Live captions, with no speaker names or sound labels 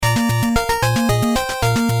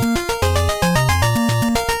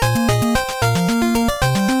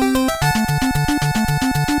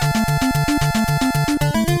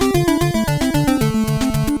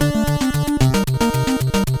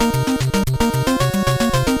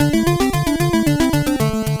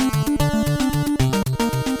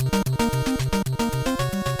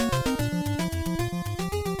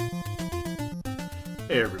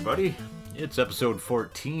It's episode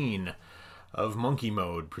 14 of Monkey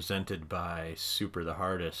Mode, presented by Super the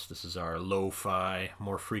Hardest. This is our lo-fi,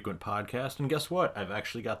 more frequent podcast, and guess what? I've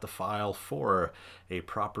actually got the file for a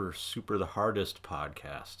proper Super the Hardest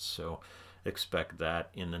podcast, so expect that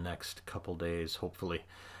in the next couple days, hopefully.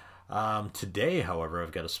 Today, however,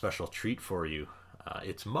 I've got a special treat for you.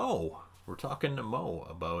 It's Mo. We're talking to Mo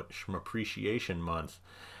about Shmuppreciation Month,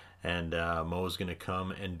 and Mo's going to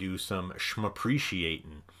come and do some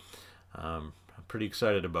Shmuppreciating. I'm pretty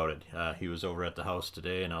excited about it. He was over at the house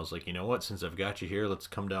today, and I was like, you know what? Since I've got you here, let's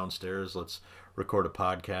come downstairs. Let's record a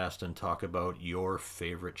podcast and talk about your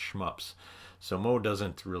favorite shmups. So Mo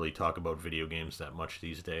doesn't really talk about video games that much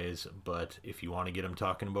these days, but if you want to get him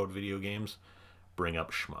talking about video games, bring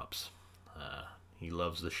up shmups. He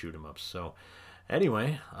loves the shoot 'em ups. So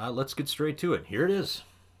anyway, let's get straight to it. Here it is.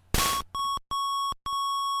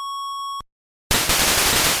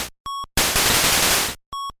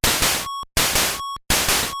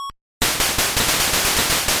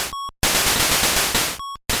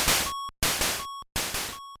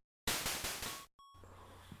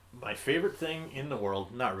 My favorite thing in the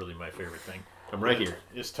world, not really my favorite thing, I'm right here.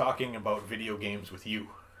 is talking about video games with you.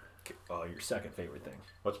 Oh, your second favorite thing.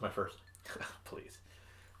 What's my first? Please.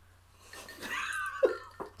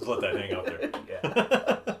 Just let that hang out there.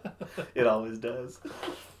 Yeah. It always does.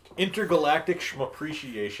 Intergalactic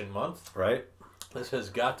Shmuppreciation Month. Right? This has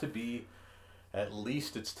got to be at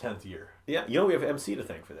least its 10th year. Yeah. You know we have MC to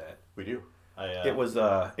thank for that. We do. It was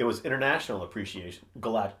International Appreciation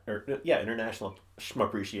International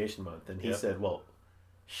Shmuppreciation Month, and he said, "Well,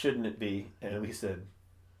 shouldn't it be?" And we said,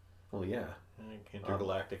 "Well, yeah." I think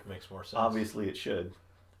Intergalactic makes more sense. Obviously, it should.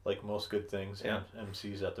 Like most good things, Yeah.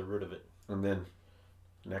 MC's at the root of it. And then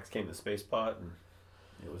next came the Space Pot, and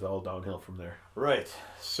it was all downhill from there. Right.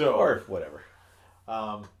 So Or whatever.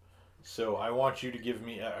 So I want you to give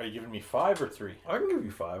me. Are you giving me 5 or 3? I can give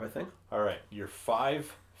you 5, I think. All right. Your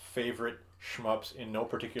 5 favorite shmups in no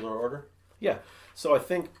particular order. Yeah. So I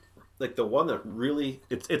think like the one that really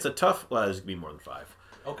it's a tough. Well, there's gonna be more than 5.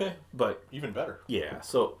 Okay. But Even better. yeah.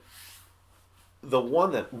 So the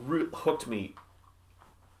one that hooked me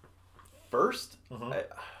first,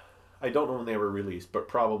 I don't know when they were released, but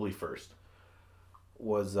probably first,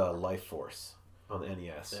 was Life Force on the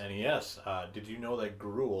NES. The NES. Did you know that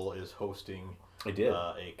Gruel is hosting I did.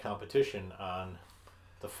 a competition on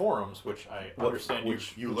the forums, which I understand you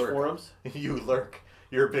which lurk. forums? You lurk.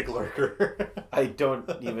 You're a big lurker. I don't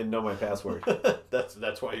even know my password.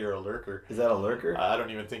 That's why you're a lurker. Is that a lurker? I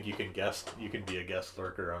don't even think you can guest. You can be a guest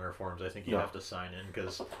lurker on our forums. I think you have to sign in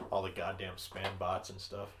because all the goddamn spam bots and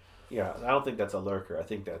stuff. Yeah, I don't think that's a lurker. I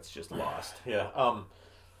think that's just lost. Yeah.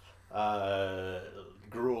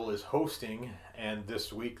 Gruel is hosting, and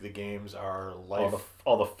this week the games are All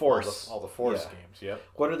the Force. all the Force games. Yep.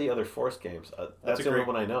 What are the other Force games? That's the only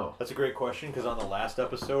one I know. That's a great question because on the last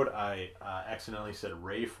episode I accidentally said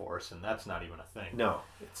Ray Force, and that's not even a thing. No,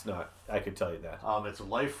 it's not. I could tell you that. It's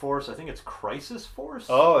Life Force. I think it's Crisis Force.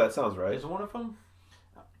 Oh, that sounds right. Is one of them.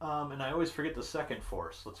 And I always forget the second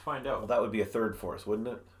Force. Let's find out. Well, that would be a third Force, wouldn't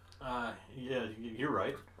it? Yeah, you're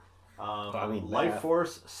right. I mean, Life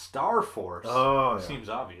Force, Star Force seems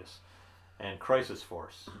obvious, and Crisis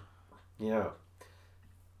Force. Yeah.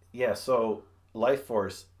 Yeah, so Life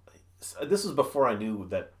Force, this was before I knew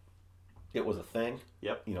that it was a thing.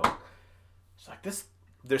 Yep. You know, it's like this,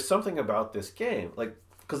 there's something about this game, like,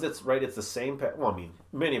 because it's the same, well, I mean,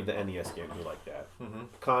 many of the NES games are like that. Mm-hmm.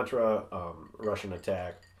 Contra, Russian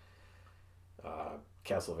Attack,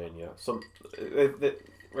 Castlevania,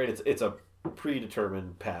 it's a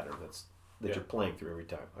predetermined pattern that you're playing through every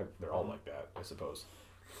time. They're all like that, I suppose.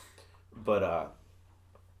 But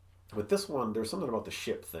with this one, there's something about the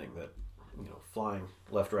ship thing that, flying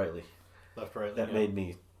left, rightly, that made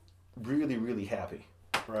me really, really happy.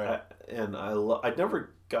 Right. I never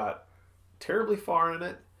got terribly far in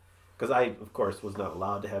it because I, of course, was not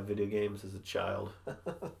allowed to have video games as a child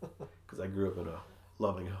because I grew up in a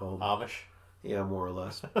loving home. Amish. Yeah, more or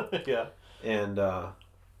less. Yeah. And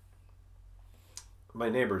my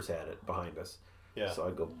neighbors had it behind us. Yeah. So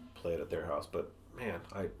I'd go play it at their house. But man,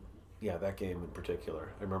 that game in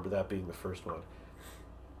particular, I remember that being the first one.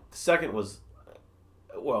 The second was,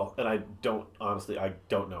 and I don't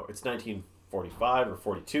know. It's 1945 or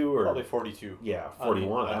 42 or probably 42. Yeah,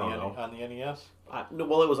 41. I don't know. On the NES.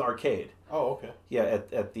 No, it was arcade. Oh, okay. Yeah,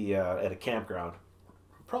 at a campground.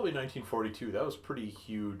 Probably 1942. That was pretty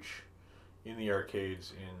huge in the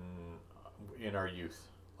arcades in our youth.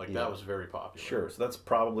 Like that was very popular. Sure, so that's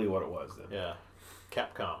probably what it was then. Yeah.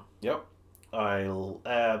 Capcom. Yep.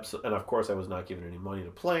 And of course I was not given any money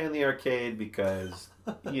to play in the arcade because,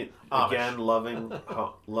 Amish. again,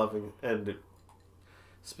 loving, and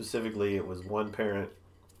specifically it was one parent.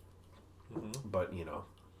 But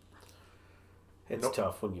it's Nope.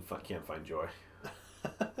 tough when you can't find joy.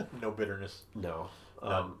 No bitterness. No.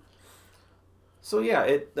 None. So yeah,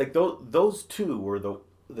 it like those two were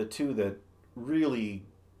the two that really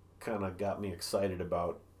kind of got me excited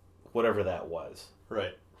about whatever that was.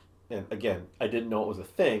 Right. And again, I didn't know it was a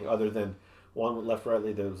thing other than one went left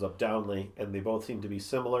rightly, that was up downly, and they both seemed to be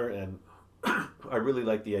similar. And I really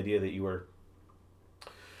liked the idea that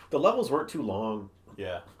the levels weren't too long.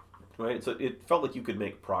 Yeah. Right, so it felt like you could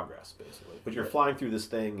make progress basically, but you're flying through this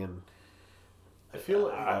thing, and I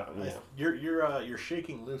feel you're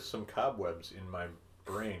shaking loose some cobwebs in my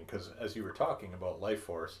brain, because as you were talking about Life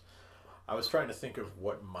Force, I was trying to think of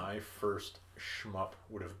what my first shmup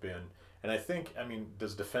would have been, and I mean,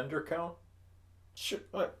 does Defender count?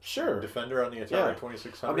 Sure. Defender on the Atari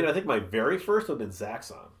 2600. I mean, I think my very first would have been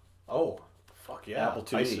Zaxxon. Oh, fuck yeah! Apple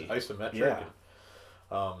IIe. Isometric.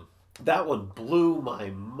 Yeah. That one blew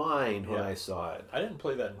my mind when I saw it. I didn't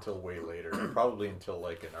play that until way later. Probably until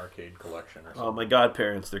like an arcade collection or something. Oh, my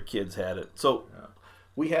godparents, their kids had it. So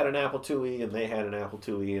we had an Apple IIe, and they had an Apple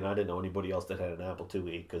IIe, and I didn't know anybody else that had an Apple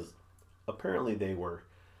IIe because apparently they were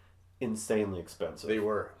insanely expensive. They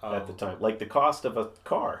were at the time, like the cost of a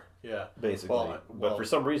car. Yeah, basically. But for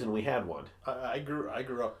some reason, we had one. I grew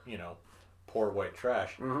up, poor white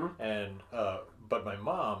trash, and but my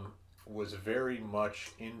mom was very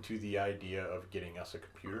much into the idea of getting us a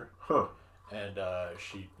computer. And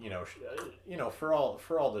she, for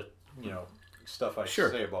all the stuff I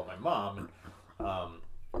say about my mom,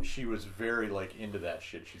 she was very like into that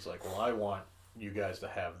shit. She's like, well, I want you guys to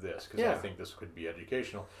have this because I think this could be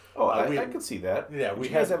educational. Oh, I could see that. Yeah, we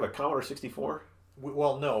you guys have a Commodore 64.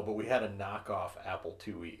 Well, no, but we had a knockoff Apple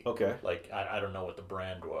IIe. Okay. Like I don't know what the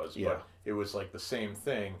brand was, but it was like the same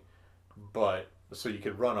thing, but so you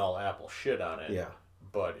could run all Apple shit on it. Yeah.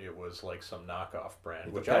 But it was like some knockoff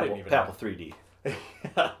brand, which I didn't even Apple 3D.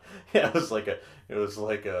 yeah, it was like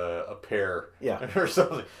a pear. Yeah. Or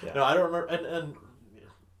something. Yeah. No, I don't remember. And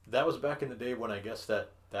that was back in the day when I guess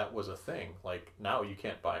that was a thing. Like now you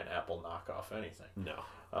can't buy an Apple knockoff anything. No.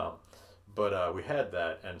 But we had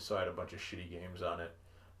that, and so I had a bunch of shitty games on it.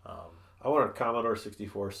 I wanted a Commodore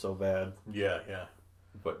 64 so bad. Yeah.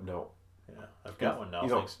 But no. Yeah, I've got one now,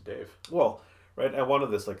 thanks to Dave. Well, right, I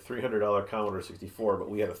wanted this like $300 Commodore 64, but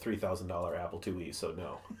we had a $3,000 Apple IIe, so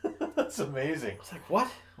no. That's amazing. It's like, what?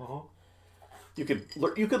 Uh-huh. You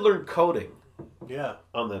could learn coding. Yeah.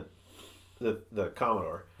 On the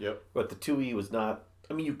Commodore. Yep. But the 2E was not.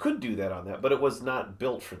 I mean, you could do that on that, but it was not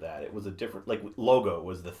built for that. It was a different, like Logo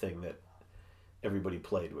was the thing that everybody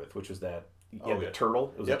played with, which was that you had the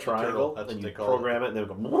turtle. It was a triangle, and you program it, and then it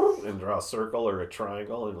would go and draw a circle or a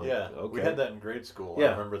triangle. And we had that in grade school. Yeah.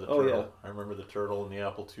 I remember the turtle. I remember the turtle and the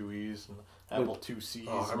Apple IIes and Apple IICs.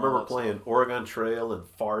 I remember playing Oregon Trail and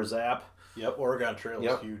Farzap. Yep, Oregon Trail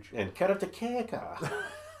was huge. And Karateka.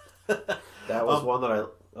 That was one that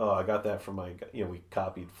I got that from my, we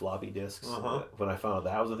copied floppy disks when I found out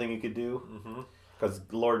that was the thing you could do. Because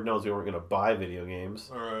Lord knows we weren't going to buy video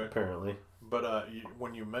games, apparently. But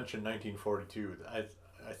when you mentioned 1942, I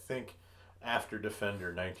think after Defender,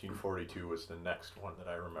 1942 was the next one that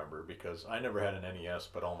I remember, because I never had an NES,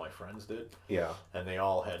 but all my friends did. Yeah. And they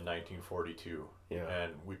all had 1942. Yeah.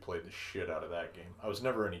 And we played the shit out of that game. I was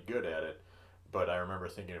never any good at it, but I remember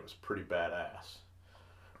thinking it was pretty badass.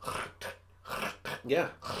 Yeah.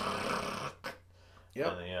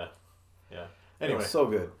 Yeah. Yeah. Anyway, so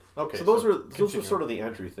good. Okay. So those were sort of the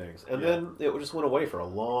entry things, and then it just went away for a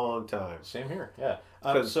long time. Same here. Yeah.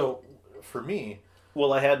 So for me,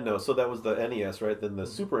 well, I had so that was the NES, right? Then the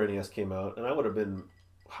Super NES came out, and I would have been,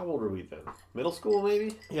 how old were we then? Middle school,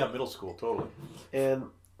 maybe? Yeah, middle school, totally. And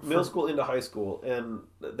middle school into high school, and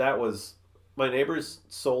that was, my neighbors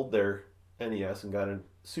sold their NES and got a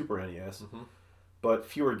Super NES, but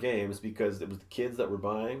fewer games because it was the kids that were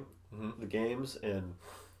buying the games, and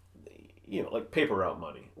like paper route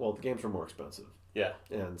money. Well, the games were more expensive. Yeah.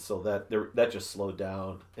 And so that just slowed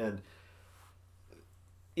down, and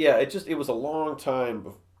yeah, it was a long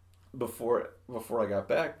time before I got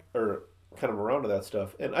back or kind of around to that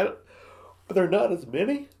stuff, and but they're not as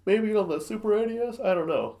many. Maybe on the Super NES, I don't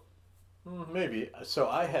know. Maybe. So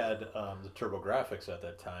I had the TurboGrafx at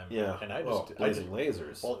that time. Yeah. And I just Blazing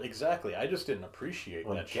Lasers. Well, exactly. I just didn't appreciate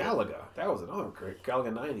that shit. Galaga. That was another great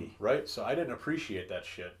Galaga 90. Right. So I didn't appreciate that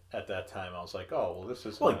shit at that time. I was like, oh, well, this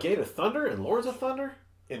is. Well, Gate of Thunder and Lords of Thunder.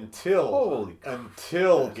 Until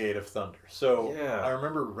Gate of Thunder. So I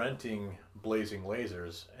remember renting Blazing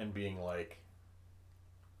Lasers and being like,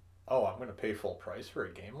 oh, I'm going to pay full price for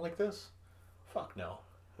a game like this? Fuck no.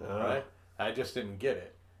 Right? I just didn't get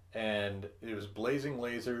it. And it was Blazing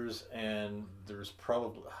Lasers, and there's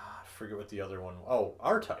probably, I forget what the other one, oh,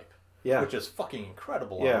 R-Type. Yeah. Which is fucking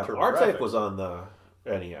incredible. Yeah, R-Type was on the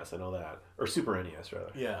NES, I know that. Or Super NES,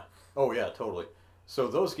 rather. Yeah. Oh, yeah, totally. So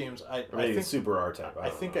those games, I think... Super R-Type. I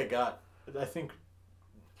think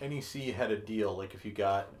NEC had a deal, like if you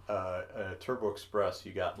got a Turbo Express,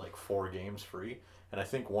 you got like 4 games free. And I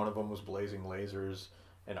think one of them was Blazing Lasers,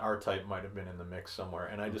 and R-Type might have been in the mix somewhere.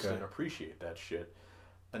 And I just didn't appreciate that shit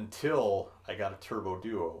until I got a Turbo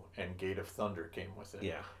Duo and Gate of Thunder came with it.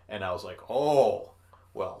 Yeah. And I was like, oh,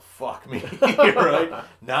 well, fuck me. Right?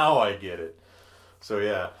 Now I get it. So,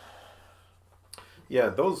 yeah.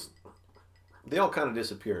 Yeah, they all kind of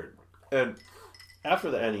disappeared. And after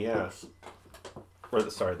the NES, or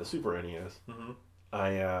the Super NES,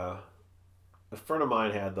 a friend of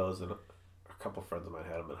mine had those, and a couple friends of mine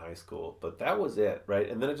had them in high school. But that was it, right?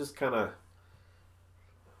 And then it just kind of...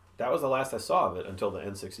 That was the last I saw of it until the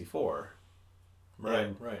N64.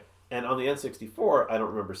 Right. And on the N64, I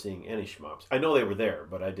don't remember seeing any shmups. I know they were there,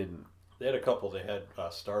 but I didn't... They had a couple. They had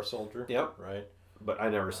Star Soldier. Yep. Right? But I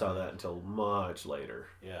never saw that until much later.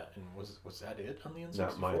 Yeah, and was that it on the N64?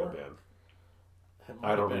 That might have been.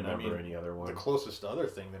 I don't remember any other one. The closest other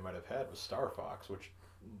thing they might have had was Star Fox, which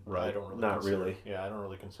I don't really Not consider, really. Yeah, I don't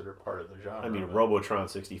really consider part of the genre. I mean, Robotron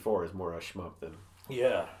 64 is more a shmup than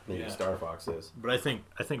maybe Star Fox is. But I think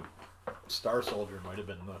Star Soldier might have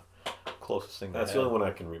been the closest thing. That's the only one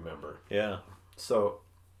I can remember. Yeah. So,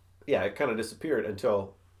 yeah, it kind of disappeared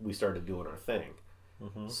until we started doing our thing.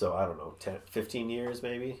 So, I don't know, 10, 15 years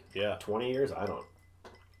maybe? Yeah. 20 years? I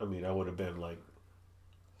would have been like,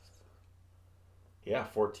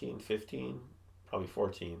 14, 15, probably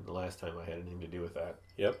 14, the last time I had anything to do with that.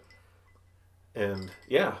 Yep. And,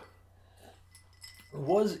 yeah.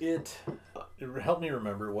 Was it, help me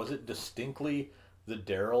remember, was it distinctly the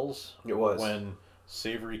Darrells? It was. When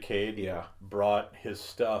Savory Cade brought his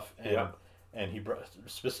stuff, and he brought,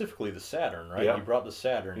 specifically the Saturn, right? Yeah. He brought the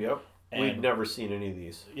Saturn. Yep. We'd never seen any of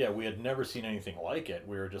these. Yeah, we had never seen anything like it.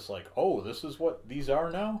 We were just like, oh, this is what these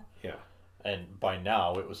are now? Yeah. And by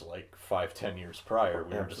now, it was like 5-10 years prior.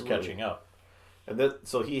 We were just catching up. And then,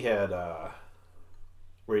 so he had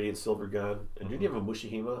Radiant Silver Gun. And did he have a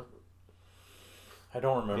Mushihima? I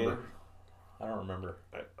don't remember. Game? I don't remember.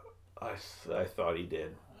 I thought he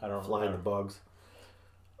did. I don't Flying the Bugs.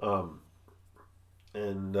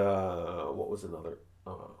 And what was another?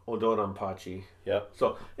 Dodonpachi. Yep.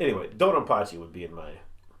 So anyway, Dodonpachi would be in my...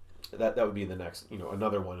 That would be the next,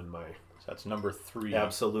 another one in my... So that's number 3.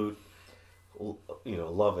 Absolute,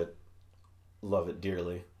 love it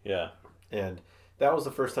dearly. Yeah. And that was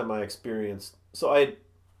the first time I experienced... So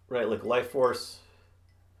like Life Force...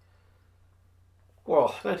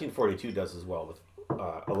 Well, 1942 does as well, with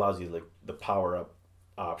allows you like the power-up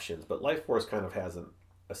options, but Life Force kind of has a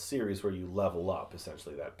series where you level up,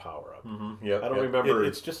 essentially, that power-up. Yeah. I don't remember...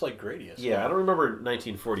 It's just like Gradius. Yeah, I don't remember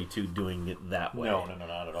 1942 doing it that way. No,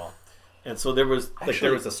 not at all. And so there was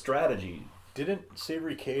there was a strategy. Didn't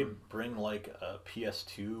Savory Cade bring like a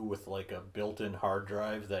PS2 with like a built-in hard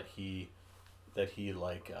drive that he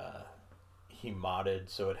modded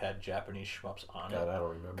so it had Japanese shmups on God, it? I don't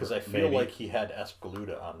remember. Because I feel like he had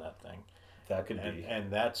Espgaluda on that thing. That could be. And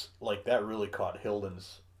that's like that really caught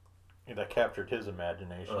Hilden's. That captured his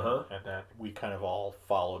imagination, and that we kind of all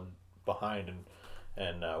followed behind,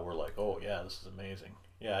 and we're like, oh yeah, this is amazing.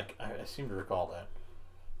 Yeah, I seem to recall that.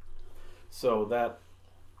 So that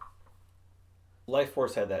Life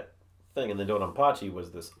Force had that thing, and the Dodonpachi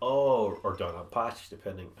was this, or Dodonpachi,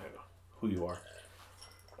 depending, I don't know who you are.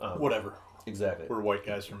 Whatever. Exactly. We're white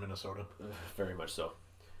guys from Minnesota. Very much so.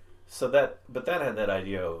 So that had that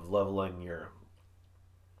idea of leveling your...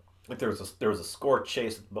 Like there was a score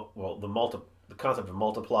chase, well, the concept of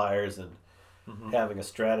multipliers and having a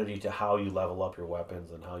strategy to how you level up your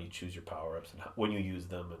weapons and how you choose your power-ups and when you use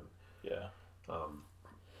them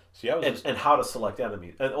and how to select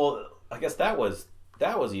enemies. And I guess that was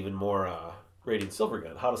even more Radiant Silver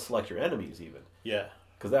Gun, how to select your enemies even. Yeah.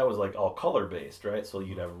 Because that was like all color based, right? So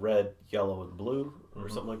you'd have red, yellow, and blue or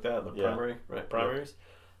something like that in the primary, right? Primaries.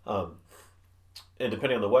 And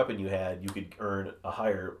depending on the weapon you had, you could earn a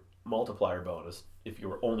higher multiplier bonus if you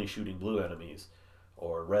were only shooting blue enemies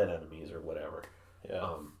or red enemies or whatever.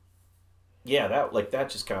 That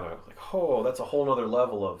just kind of like, oh, that's a whole nother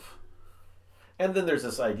level of... And then there's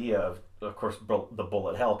this idea of course, the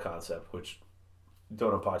bullet hell concept, which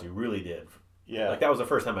Dodonpachi really did. Yeah. Like, that was the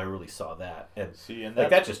first time I really saw that. And like,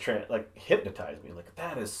 that just hypnotized me. Like,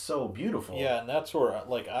 that is so beautiful. Yeah, and that's where,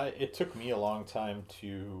 it took me a long time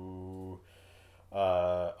to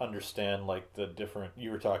understand like the different.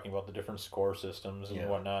 You were talking about the different score systems and Yeah.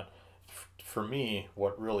 whatnot. For me,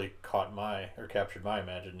 what really captured my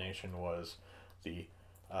imagination was the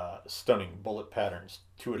stunning bullet patterns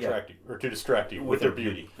to attract you or to distract you with their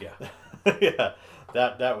beauty. Yeah. Yeah,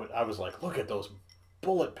 I was like, look at those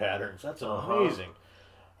bullet patterns. That's amazing.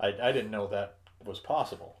 I didn't know that was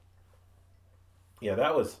possible. Yeah,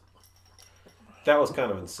 that was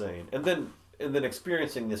kind of insane. And then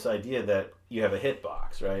experiencing this idea that you have a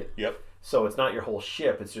hitbox, right? Yep. So it's not your whole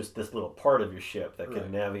ship; it's just this little part of your ship that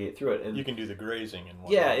can navigate through it. And you can do the grazing and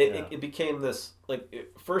whatnot. yeah, it became this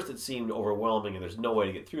first it seemed overwhelming, and there's no way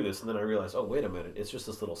to get through this. And then I realized, oh wait a minute, it's just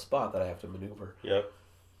this little spot that I have to maneuver. Yep.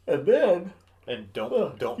 And then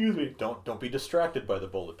don't be distracted by the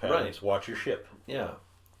bullet patterns. Right. Watch your ship. Yeah,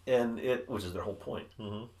 which is their whole point.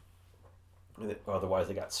 Mm-hmm. Otherwise,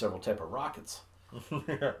 they got several type of rockets.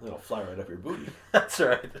 That'll fly right up your booty. That's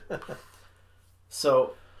right.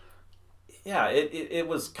 So, yeah, it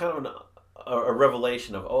was kind of a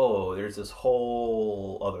revelation of, oh, there's this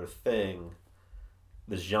whole other thing,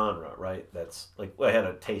 this genre, right? That's like, well, I had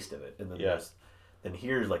a taste of it, and then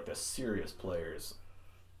here's like the serious players,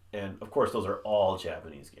 and of course those are all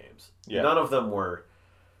Japanese games. Yeah. None of them were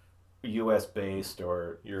U.S. based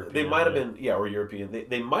or European. They might have been, or European.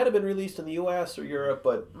 They might have been released in the U.S. or Europe,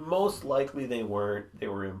 but most likely they weren't. They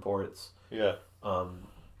were imports. Yeah.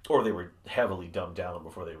 Or they were heavily dumbed down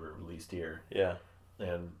before they were released here. Yeah.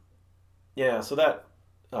 And yeah, so that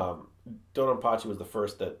Dononpachi was the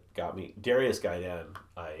first that got me. Darius Gaiden,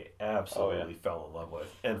 I absolutely fell in love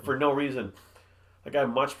with, and for no reason. Like, I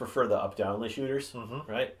much prefer the up-downly shooters,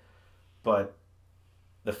 right? But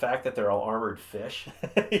the fact that they're all armored fish,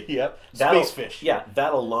 yep, space fish, yeah,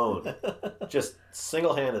 that alone, just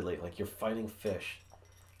single-handedly, like you're fighting fish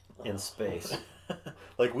in space.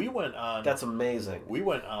 Like we went on. That's amazing. We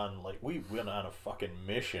went on a fucking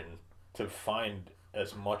mission to find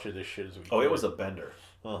as much of this shit as we could. Oh, it was a bender.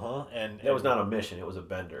 And it was not a mission; it was a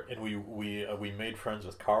bender. And we made friends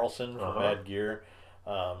with Carlson from Mad Gear,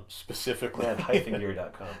 specifically at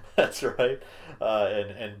hyphengear.com. That's right,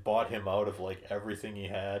 and bought him out of like everything he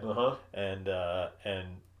had, and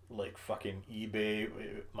like fucking eBay.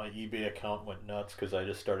 My eBay account went nuts because I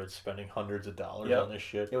just started spending hundreds of dollars on this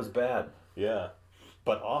shit. It was bad. Yeah,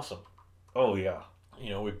 but awesome. Oh yeah.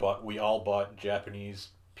 You know, we all bought Japanese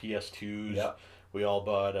PS2s. Yeah. We all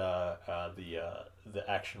bought the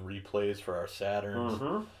action replays for our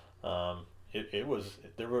Saturns.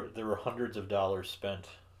 There were hundreds of dollars spent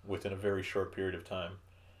within a very short period of time.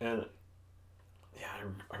 And yeah,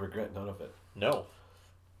 I regret none of it. No.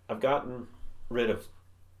 I've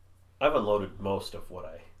unloaded most of what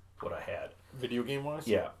I had. Video game wise?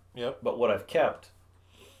 Yeah. Yep. But what I've kept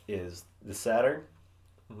is the Saturn,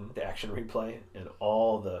 the action replay, and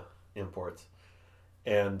all the imports,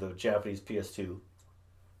 and the Japanese PS2.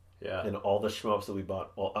 Yeah. And all the shmups that we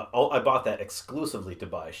bought. Well, I bought that exclusively to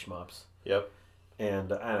buy shmups. Yep.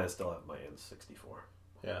 And I still have my N64.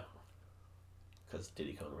 Yeah. Because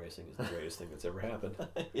Diddy Kong Racing is the greatest thing that's ever happened.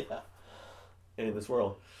 Yeah. In this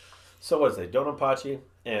world. So what is it? Dononpachi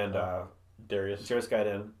and Darius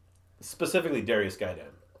Gaiden. Specifically Darius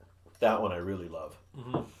Gaiden. That one I really love.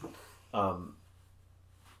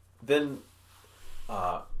 Then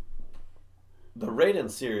the Raiden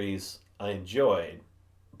series I enjoyed,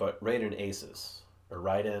 but Raiden Aces. Or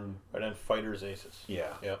Raiden Fighters Aces.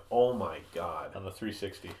 Yeah. Yep. Oh my god. On the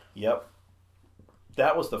 360. Yep.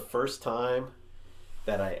 That was the first time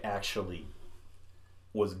that I actually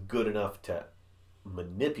was good enough to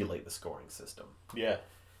manipulate the scoring system. Yeah.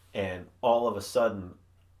 And all of a sudden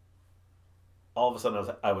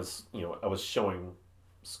I was showing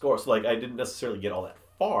scores. So like I didn't necessarily get all that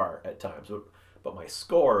far at times, but my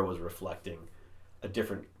score was reflecting a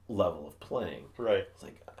different level of playing. Right. It's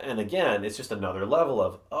like, and again, it's just another level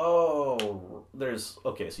of so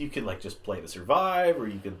you can like just play to survive, or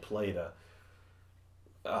you can play to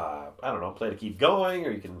play to keep going,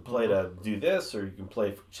 or you can play to do this, or you can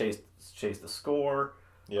play chase the score.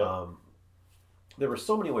 Yeah. There were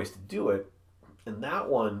so many ways to do it, and that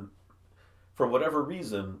one, for whatever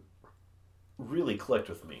reason, really clicked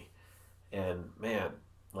with me. And man,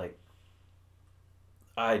 like,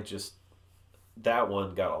 that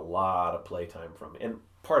one got a lot of playtime from me. And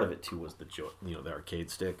part of it too was the arcade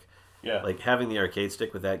stick. Yeah. Like having the arcade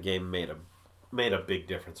stick with that game made a big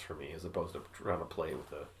difference for me, as opposed to trying to play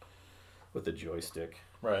with the joystick.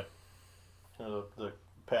 Right. The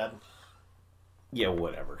pad. Yeah,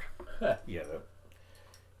 whatever. Yeah, the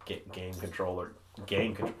game controller.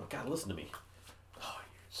 God, listen to me. Oh,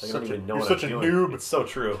 I don't even know you're what such I'm a doing. noob. It's so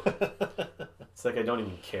true. It's like I don't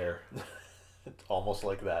even care. It's almost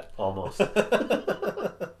like that. Almost. Right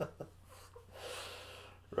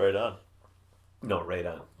on. No, right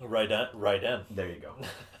on. Right on. Right on. There you go.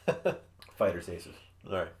 Fighters Aces.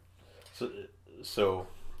 All right. So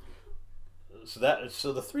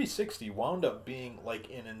the 360 wound up being like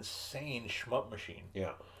an insane shmup machine.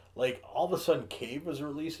 Yeah. Like all of a sudden, Cave was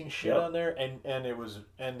releasing shit on there, and they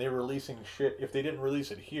were releasing shit. If they didn't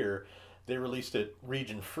release it here, they released it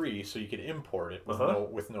region free, so you could import it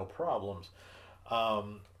with no problems.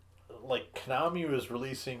 Like Konami was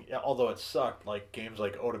releasing, although it sucked, like games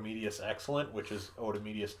like Odomedius Excellent, which is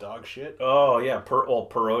Odomedius dog shit. Oh yeah,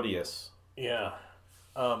 Parodius. Yeah,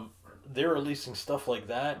 they're releasing stuff like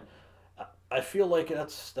that. I feel like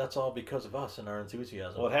that's all because of us and our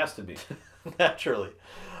enthusiasm. Well, it has to be. Naturally.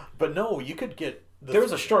 But no, you could get... There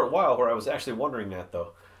was a short while where I was actually wondering that,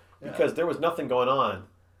 though. Because there was nothing going on.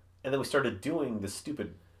 And then we started doing this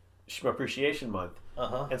stupid Shmuppreciation month.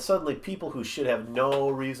 And suddenly people who should have no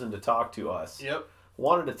reason to talk to us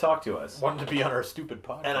wanted to talk to us. Wanted to be on our stupid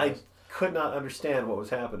podcast. And I could not understand what was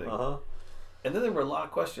happening. And then there were a lot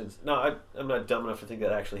of questions. No, I'm not dumb enough to think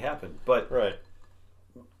that actually happened. But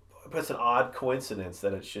it's an odd coincidence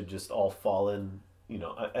that it should just all fall in, you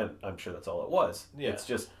know, and I'm sure that's all it was. Yeah. It's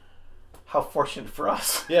just how fortunate for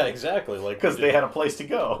us. Yeah, exactly. Like because they had a place to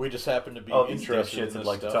go. We just happened to be interested in this would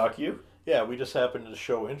like stuff. to talk to you. Yeah, we just happened to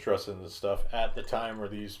show interest in this stuff at the time where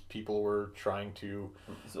these people were trying to...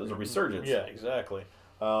 So it was a resurgence. Yeah, exactly.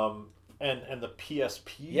 And the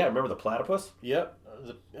PSP... Yeah, remember the platypus? Yep.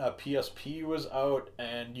 The PSP was out,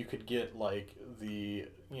 and you could get, like, the...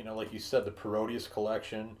 You know, like you said, the Parodius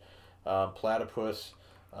collection, Platypus...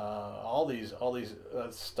 all these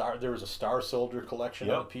there was a Star Soldier collection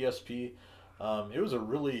on the PSP. It was a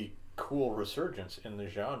really cool resurgence in the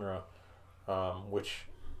genre, which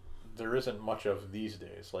there isn't much of these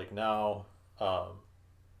days. Like now,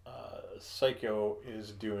 Psycho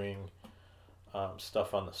is doing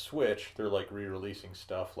stuff on the Switch. They're like re-releasing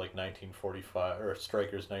stuff like 1945 or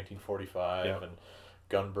Strikers 1945 and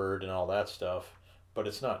Gunbird and all that stuff, but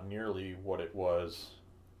it's not nearly what it was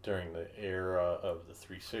during the era of the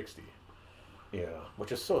 360. Yeah.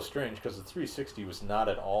 Which is so strange because the 360 was not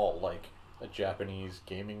at all like a Japanese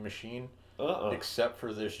gaming machine except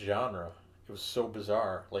for this genre. It was so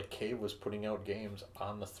bizarre. Like Cave was putting out games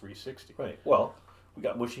on the 360. Right. Well, we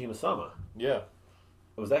got Mushihime-sama. Yeah.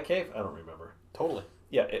 Was that Cave? I don't remember. Totally.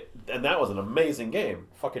 Yeah, and that was an amazing game.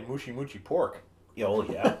 Fucking Mushi Muchi Pork. Yeah, well,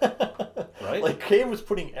 yeah. Right? Like Cave was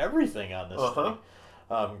putting everything on this thing.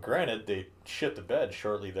 Granted, they shit the bed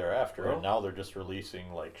shortly thereafter, and now they're just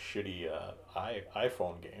releasing like shitty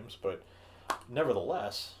iPhone games. But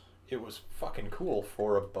nevertheless, it was fucking cool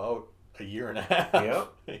for about a year and a half. Yeah.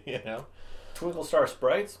 You know? Twinkle Star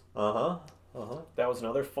Sprites. That was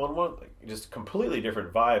another fun one. Like, just completely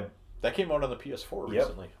different vibe. That came out on the PS4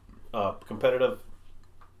 recently. Competitive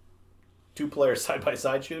 2-player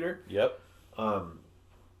side-by-side shooter. Yep. I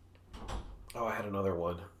had another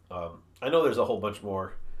one. I know there's a whole bunch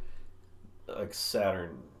more, like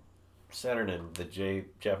Saturn and the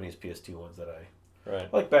Japanese PS2 ones that I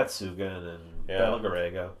like, Batsugan and Battle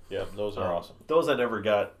Garega. Yeah, those are awesome. Those I never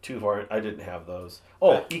got too far. I didn't have those.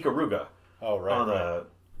 Oh, Ikaruga. Oh, right. On the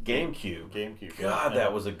GameCube. God,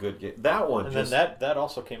 that was a good game. That one. And then that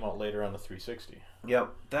also came out later on the 360.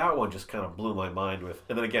 Yep, that one just kind of blew my mind with.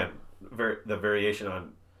 And then again, the variation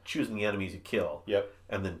on choosing the enemies you kill. Yep.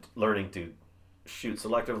 And then learning to shoot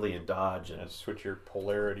selectively and dodge and switch your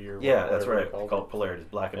polarity or whatever. That's right. Called it polarity,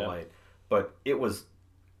 black and white. But it was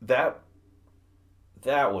that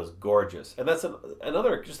was gorgeous, and that's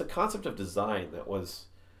another just the concept of design that was,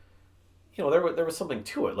 you know, there was something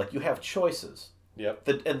to it. Like you have choices. Yep.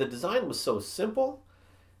 And the design was so simple,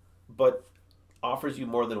 but offers you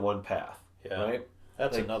more than one path. Yeah. Right.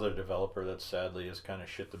 That's another developer that sadly has kind of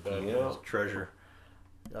shit the bed with his Treasure,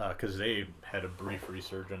 because they had a brief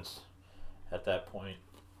resurgence at that point.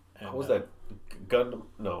 And, what was that? Gundam?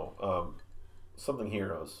 No. Something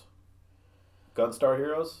Heroes. Gunstar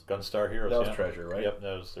Heroes? Gunstar Heroes, that was Treasure, right? Yep,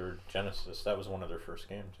 that was their Genesis. That was one of their first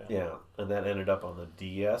games. Yeah, and that ended up on the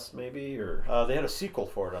DS, maybe, or they had a sequel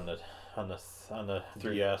for it on the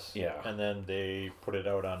DS. Yeah, and then they put it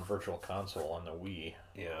out on Virtual Console on the Wii.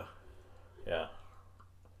 Yeah.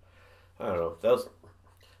 I don't know.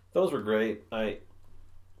 Those were great. I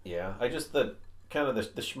just the kind of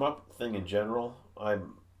the shmup thing in general.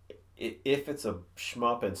 If it's a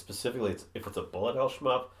shmup, and specifically if it's a bullet hell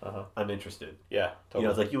shmup, I'm interested. Yeah, totally. You know,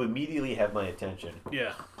 it's like you immediately have my attention.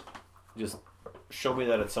 Yeah. Just show me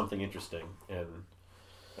that it's something interesting,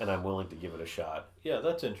 and I'm willing to give it a shot. Yeah,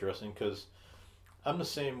 that's interesting, because I'm the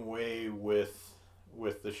same way with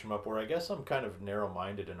the shmup, where I guess I'm kind of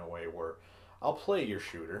narrow-minded in a way where I'll play your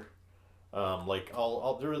shooter. Like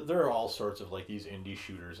there are all sorts of like these indie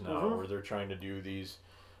shooters now where they're trying to do these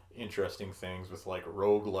interesting things with like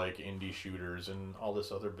roguelike indie shooters and all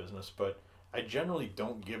this other business, but I generally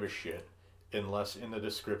don't give a shit unless in the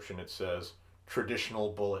description it says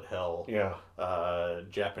traditional bullet hell, Yeah.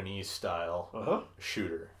 Japanese style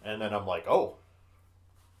shooter, and then I'm like, oh,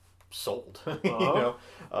 sold.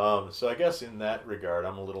 So I guess in that regard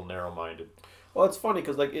I'm a little narrow-minded. Well, it's funny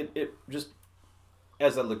because like it just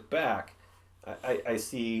as I look back, I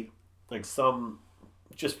see like some,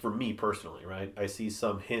 just for me personally, right? I see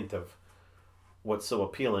some hint of what's so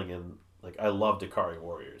appealing, and like I loved Ikari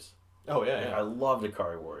Warriors. Oh yeah, Like, yeah. I loved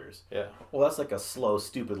Ikari Warriors. Yeah. Well, that's like a slow,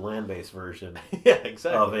 stupid land-based version Yeah,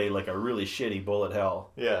 exactly. of a like a really shitty bullet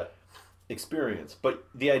hell Yeah. experience. But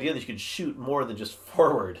the idea that you could shoot more than just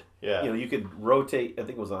forward. Yeah. You know, you could rotate. I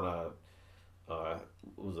think it was on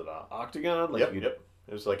was it an octagon? Like Yep. you, Yep.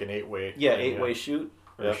 It was like an 8-way. Yeah, thing, 8-way shoot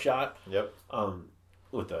or shot. Yep.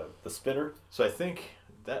 With the spinner. So I think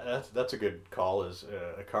that's a good call. Is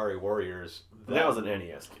Ikari Warriors. That was an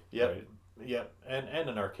NES game. Yep. Right? Yep. And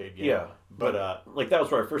an arcade game. Yeah, But like that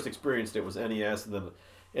was where I first experienced it, was NES, and then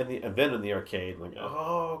in the arcade. Like,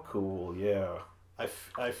 oh, cool, yeah.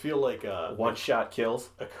 I feel like One shot kills.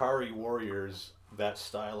 Ikari Warriors, that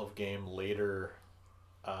style of game later,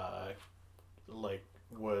 like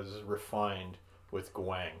was refined with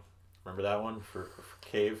Gwang. Remember that one for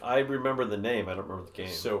Cave? I remember the name. I don't remember the game.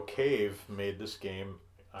 So Cave made this game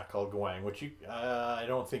called Gwang, which I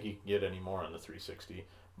don't think you can get anymore on the 360,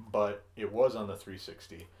 but it was on the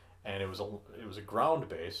 360, and it was a ground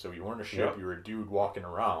base, so you weren't a ship, you were a dude walking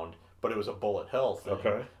around, but it was a bullet hell thing.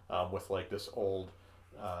 Okay. With like this old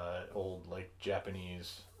like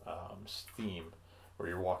Japanese theme, where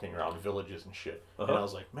you're walking around villages and shit. And I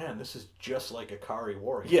was like, man, this is just like Ikari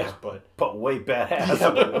Warriors, Yeah, but way badass. yeah,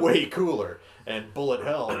 but way cooler. And bullet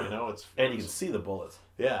hell, it's And you can see the bullets.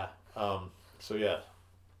 yeah. So yeah,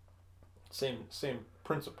 same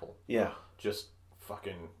principle, Yeah, just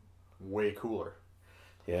fucking way cooler.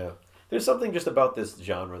 yeah. There's something just about this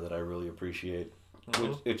genre that I really appreciate,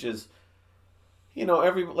 which is,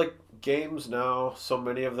 every like games now. So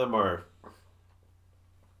many of them are.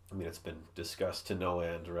 I mean, it's been discussed to no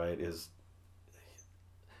end, right? Is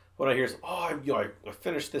what I hear is, I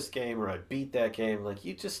finished this game or I beat that game. Like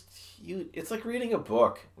it's like reading a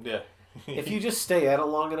book. Yeah. If you just stay at it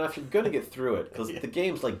long enough, you're gonna get through it, because the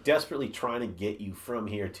game's like desperately trying to get you from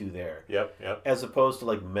here to there. Yep. As opposed to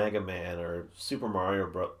like Mega Man or Super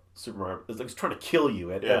Mario. It's like it's trying to kill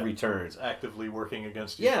you at every turn. It's actively working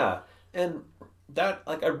against you. Yeah, and that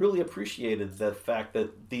I really appreciated the fact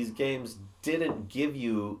that these games didn't give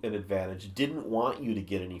you an advantage, didn't want you to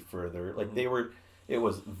get any further. Like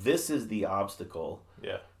this is the obstacle.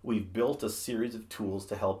 Yeah. We've built a series of tools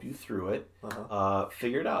to help you through it.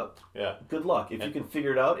 Figure it out. Yeah. Good luck. If you can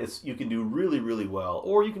figure it out, you can do really, really well,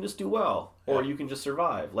 or you can just do well, or you can just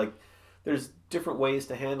survive. Like, there's different ways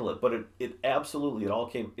to handle it, but it absolutely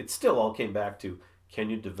still all came back to, can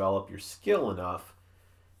you develop your skill enough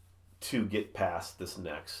to get past this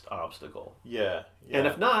next obstacle? Yeah. And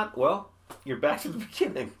if not, well, you're back to the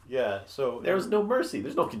beginning. Yeah. So there was no mercy.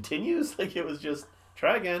 There's no continues. Like, it was just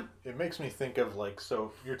try again. It makes me think of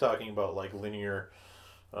so you're talking about like linear,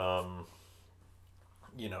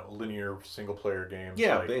 linear single player games.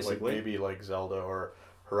 Yeah, like, basically. Like maybe like Zelda or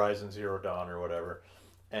Horizon Zero Dawn or whatever.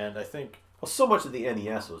 And I think, well, so much of the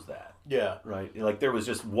NES was that. Yeah. Right? Like, there was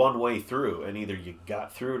just one way through, and either you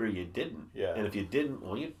got through it or you didn't. Yeah. And if you didn't,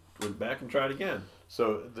 well, you went back and tried again.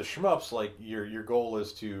 So the shmups, like, your goal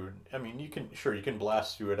is to, I mean, you can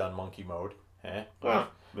blast through it on monkey mode. Well,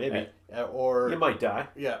 maybe. Or you might die.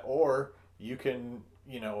 Yeah, or you can,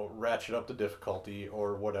 ratchet up the difficulty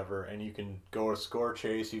or whatever, and you can go a score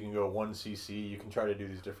chase, you can go 1cc, you can try to do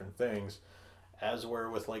these different things. As where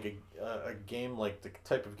with like a game like the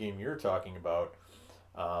type of game you're talking about,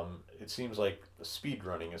 it seems like speed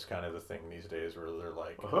running is kind of the thing these days, where they're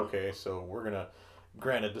like, okay, so we're gonna,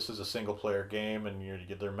 granted this is a single player game and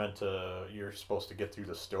you're supposed to get through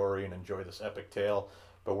the story and enjoy this epic tale,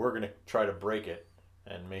 but we're gonna try to break it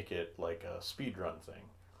and make it like a speed run thing.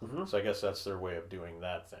 So I guess that's their way of doing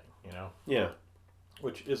that thing, Yeah.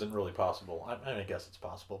 Which isn't really possible. I guess it's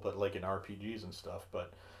possible, but like in RPGs and stuff,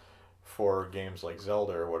 but for games like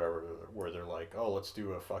Zelda or whatever, where they're like, oh, let's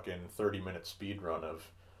do a fucking 30-minute speed run of,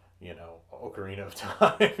 Ocarina of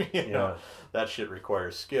Time. Know, that shit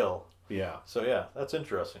requires skill. Yeah. So yeah, that's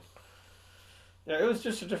interesting. Yeah, it was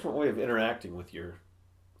just a different way of interacting with your,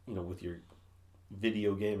 with your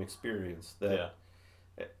video game experience. That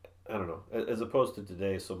I don't know. As opposed to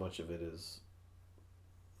today, so much of it is,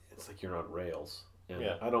 it's like you're on rails. And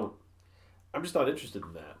I'm just not interested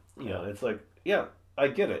in that. You know, it's like, yeah, I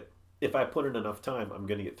get it. If I put in enough time, I'm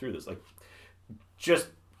going to get through this. Like, just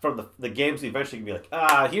from the games, eventually can be like,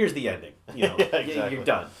 here's the ending. You know, exactly. You're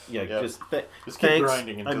done. Yeah, Yep. just keep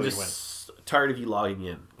grinding until I'm you just tired of you logging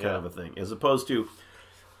in, kind of a thing. As opposed to,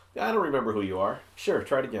 I don't remember who you are. Sure,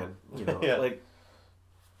 try it again. You know, like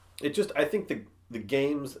it just. I think the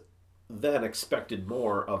games then expected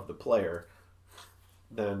more of the player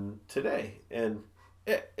than today, and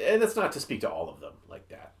it's not to speak to all of them like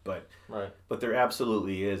that, but there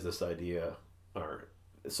absolutely is this idea, or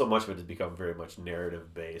so much of it has become very much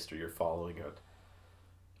narrative based, or you're following a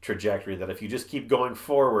trajectory that if you just keep going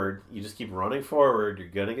forward, you just keep running forward, you're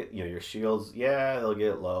gonna get, you know, your shields, they'll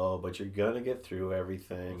get low, but you're gonna get through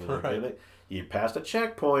everything, and you passed a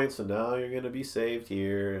checkpoint, so now you're gonna be saved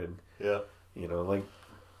here, and you know, like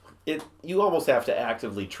you almost have to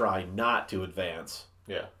actively try not to advance.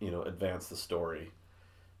 You know, advance the story.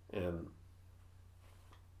 And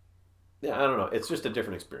I don't know. It's just a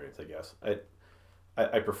different experience, I guess.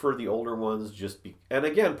 I prefer the older ones and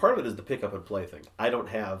again, part of it is the pick up and play thing. I don't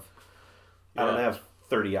have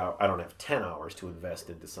 30 hours. I don't have 10 hours to invest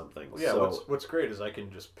into something. Yeah, so, what's great is I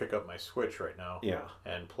can just pick up my Switch right now.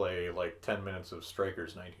 And play like 10 minutes of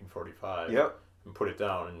Strikers 1945. And put it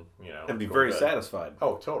down, and you know, and be very satisfied.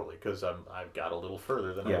 Oh, totally, because I've got a little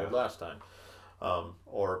further than I did last time.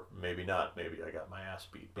 Or maybe not. Maybe I got my ass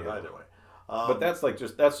beat. But either way. But that's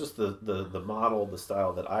just the model, the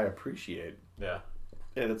style that I appreciate.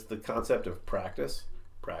 And it's the concept of practice,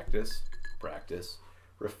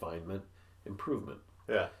 refinement, improvement.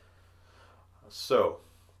 So,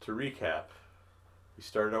 to recap, we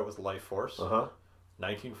started out with Life Force.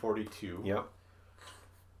 1942.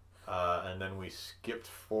 And then we skipped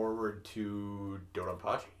forward to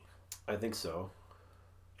Dodonpachi. I think so.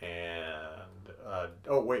 And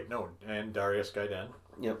and Darius Gaiden.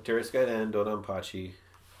 Darius Gaiden, Dodonpachi,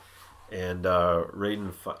 and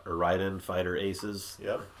Raiden Fighter Aces.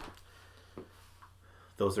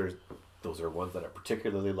 Those are ones that I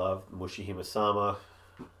particularly love. Mushihime-sama,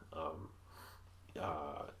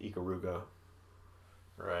 Ikaruga.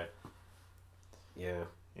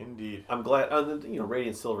 Indeed. I'm glad.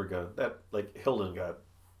 Radiant Silver Gun. That Hilden got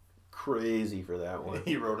crazy for that one.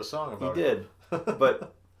 He wrote a song about it. He did,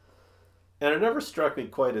 but. And it never struck me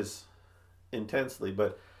quite as intensely,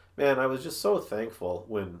 but man, I was just so thankful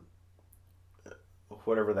when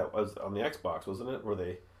whatever that was on the Xbox, wasn't it? Where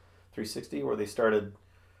they 360, where they started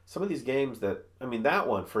some of these games that, I mean, that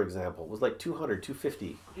one, for example, was like $200,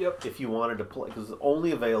 $250. If you wanted to play, because it was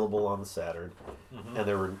only available on the Saturn, and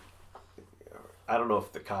there were, I don't know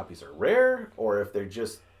if the copies are rare or if they're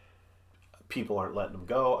just people aren't letting them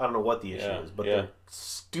go. I don't know what the issue is, but they're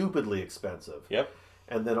stupidly expensive.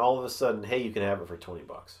 And then all of a sudden, hey, you can have it for $20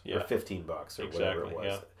 or $15 or whatever it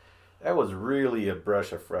was. That was really a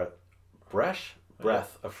breath of fresh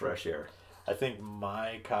air. I think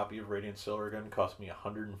my copy of Radiant Silvergun cost me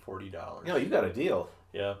 $140. You got a deal.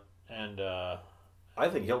 And I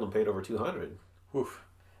think Hilden paid over $200.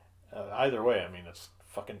 Either way, I mean, it's a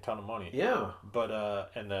fucking ton of money. But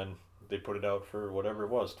and then they put it out for whatever it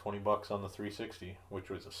was, $20 on the 360, which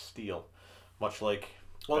was a steal. Much like.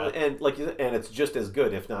 Well, and it's just as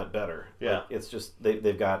good, if not better. It's just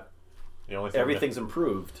they've got everything's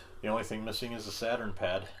improved. The only thing missing is the Saturn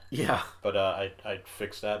pad. But I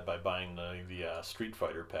fixed that by buying the Street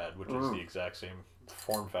Fighter pad, which is the exact same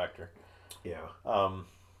form factor.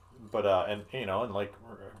 But and like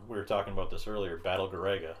we were talking about this earlier, Battle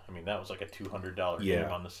Garega. I mean, that was like a $200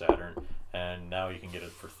 game on the Saturn, and now you can get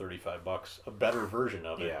it for $35. A better version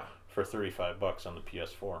of it for $35 on the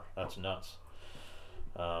PS4. That's nuts.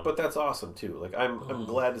 But that's awesome too. Like I'm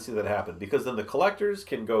glad to see that happen, because then the collectors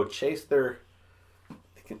can go chase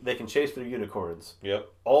they can chase their unicorns.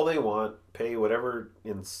 All they want, pay whatever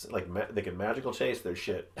they can magical chase their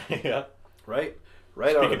shit. Right.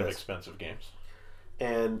 Speaking of expensive games,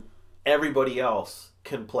 and everybody else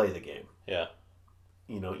can play the game.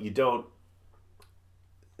 You don't.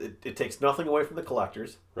 It takes nothing away from the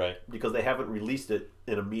collectors, because they haven't released it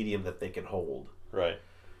in a medium that they can hold.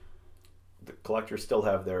 The collectors still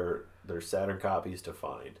have their Saturn copies to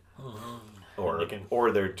find, or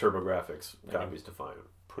their TurboGrafx copies to find.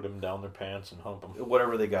 Put them down their pants and hump them.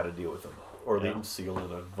 Whatever they got to deal with them, or leave them sealed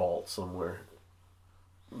in a vault somewhere.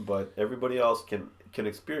 But everybody else can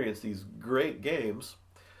experience these great games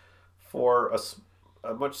for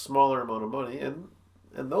a much smaller amount of money, and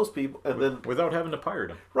those people, and then without having to pirate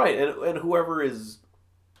them. And whoever is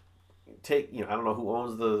I don't know who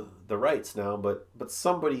owns the rights now, but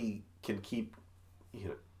somebody can keep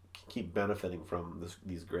benefiting from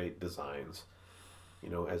these great designs,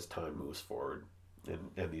 as time moves forward.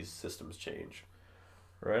 and these systems change.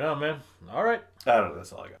 Right on, man. All right. I don't know.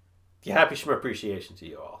 That's all I got. Yeah, happy Shmuppreciation to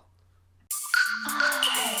you all.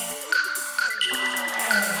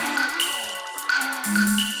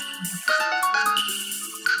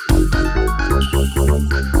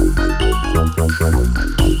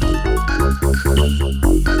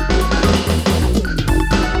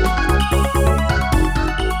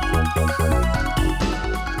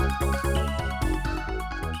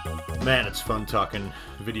 Man, it's fun talking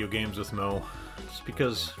video games with Mo, just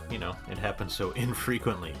because, it happens so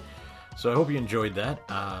infrequently. So I hope you enjoyed that.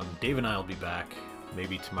 Dave and I will be back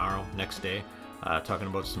maybe tomorrow, next day, talking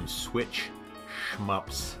about some Switch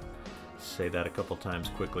shmups. Say that a couple times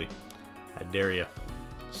quickly. I dare you.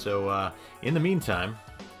 So in the meantime,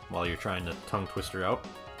 while you're trying to tongue twister out,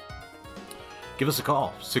 give us a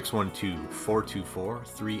call,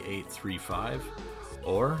 612-424-3835,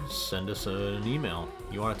 or send us an email.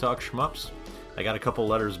 You want to talk shmups? I got a couple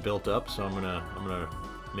letters built up, so I'm gonna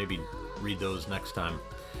maybe read those next time.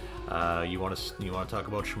 You want to talk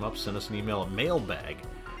about shmups? Send us an email at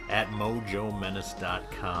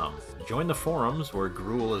mailbag@mojomenace.com. Join the forums where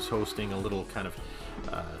Gruel is hosting a little kind of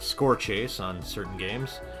score chase on certain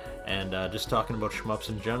games, and just talking about shmups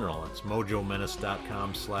in general. It's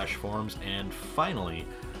mojomenace.com/forums, and finally,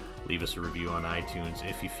 leave us a review on iTunes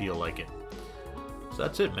if you feel like it. So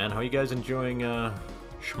that's it, man. How are you guys enjoying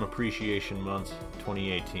Shmuppreciation Month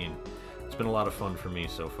 2018? It's been a lot of fun for me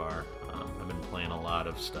so far. I've been playing a lot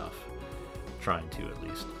of stuff. Trying to, at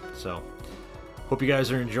least. So, hope you guys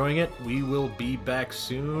are enjoying it. We will be back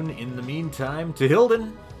soon. In the meantime, to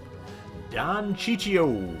Hilden, Don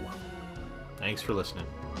Ciccio. Thanks for listening.